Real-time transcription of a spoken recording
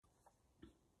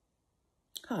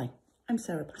Hi, I'm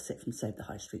Sarah Bassett from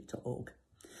SaveTheHighStreet.org.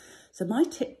 So my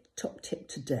top tip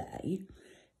today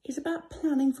is about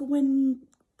planning for when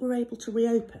we're able to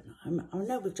reopen. I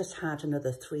know we've just had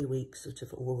another 3 weeks,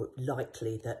 or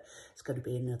likely that it's going to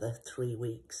be another 3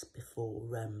 weeks before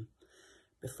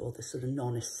the sort of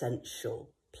non-essential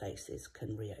places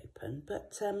can reopen.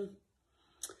 But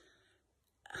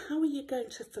how are you going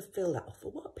to fulfil that offer?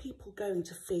 What are people going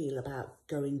to feel about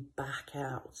going back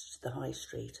out to the high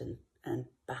street and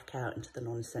back out into the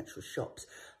non-essential shops?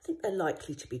 I think they're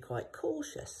likely to be quite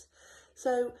cautious.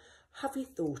 So have you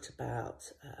thought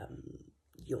about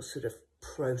your sort of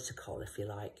protocol, if you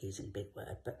like, using a big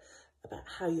word, but about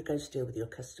how you're going to deal with your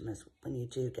customers when you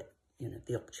do get,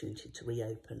 the opportunity to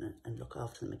reopen and look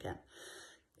after them again?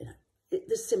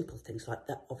 There's simple things like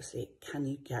that. Obviously, can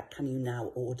you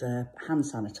now order hand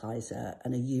sanitizer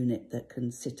and a unit that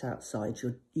can sit outside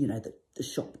your, the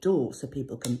shop door, so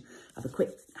people can have a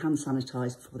quick hand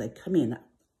sanitize before they come in. That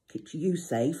keeps you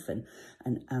safe and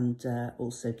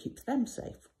also keeps them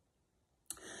safe.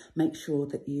 Make sure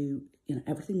that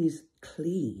everything is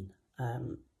clean.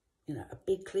 A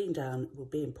big clean down will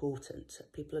be important.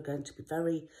 People are going to be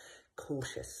very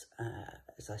cautious,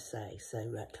 as I say,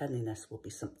 so cleanliness will be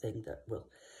something that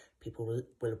people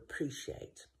will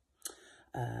appreciate.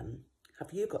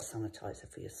 Have you got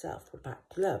sanitizer for yourself? What about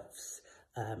gloves,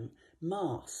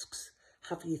 masks?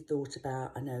 Have you thought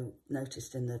about,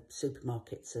 noticed in the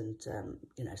supermarkets and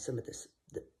some of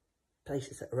the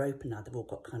places that are open now, they've all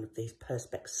got kind of these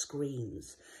perspex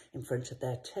screens in front of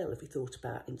their till. Have you thought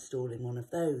about installing one of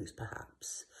those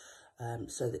perhaps?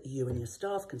 So that you and your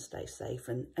staff can stay safe,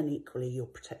 and equally you're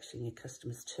protecting your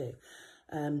customers too.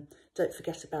 Don't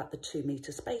forget about the 2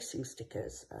 metre spacing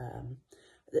stickers.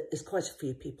 There's quite a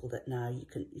few people that now you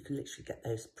can literally get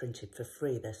those printed for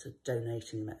free. They're sort of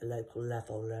donating them at a local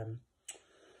level.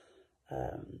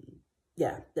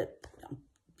 Yeah, I'm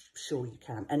sure you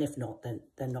can. And if not, then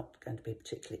they're not going to be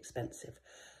particularly expensive.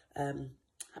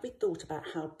 Have you thought about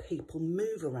how people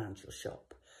move around your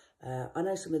shop? I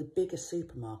know some of the bigger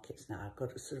supermarkets now have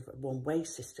got a sort of a one-way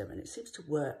system, and it seems to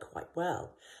work quite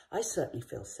well. I certainly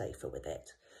feel safer with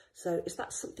it. So is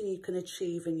that something you can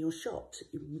achieve in your shops,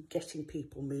 getting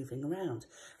people moving around?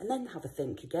 And then have a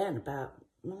think again about,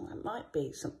 well, it might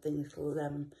be something little,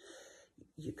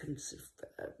 you can sort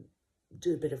of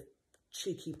do a bit of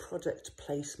cheeky product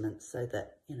placement so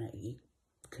that, you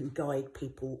can guide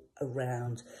people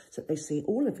around so that they see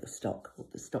all of your stock, or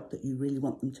the stock that you really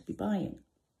want them to be buying.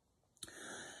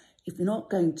 If you're not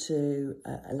going to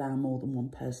allow more than one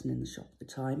person in the shop at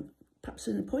a time, perhaps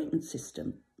an appointment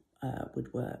system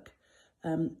would work.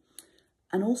 And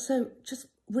also just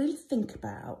really think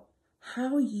about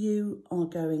how you are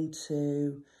going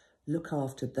to look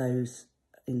after those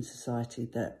in society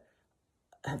that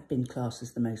have been classed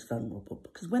as the most vulnerable,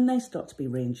 because when they start to be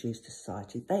reintroduced to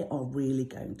society, they are really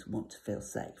going to want to feel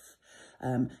safe.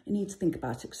 You need to think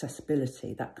about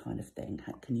accessibility, that kind of thing.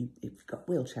 If you've got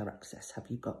wheelchair access,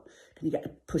 can you get a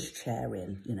push chair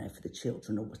in, for the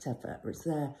children or whatever? Or is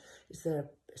there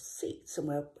a seat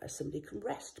somewhere where somebody can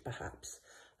rest, perhaps?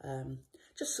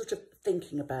 Just sort of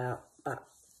thinking about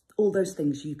all those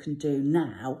things you can do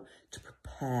now to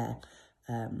prepare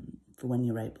for when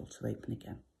you're able to open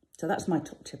again. So that's my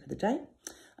top tip of the day.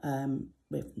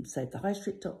 We're from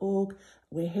SaveTheHighStreet.org.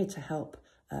 We're here to help.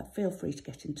 Feel free to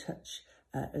get in touch.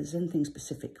 If there's anything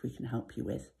specific we can help you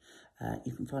with,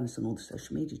 you can find us on all the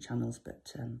social media channels,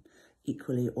 but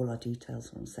equally all our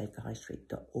details are on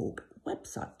SaveTheHighStreet.org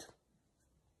website.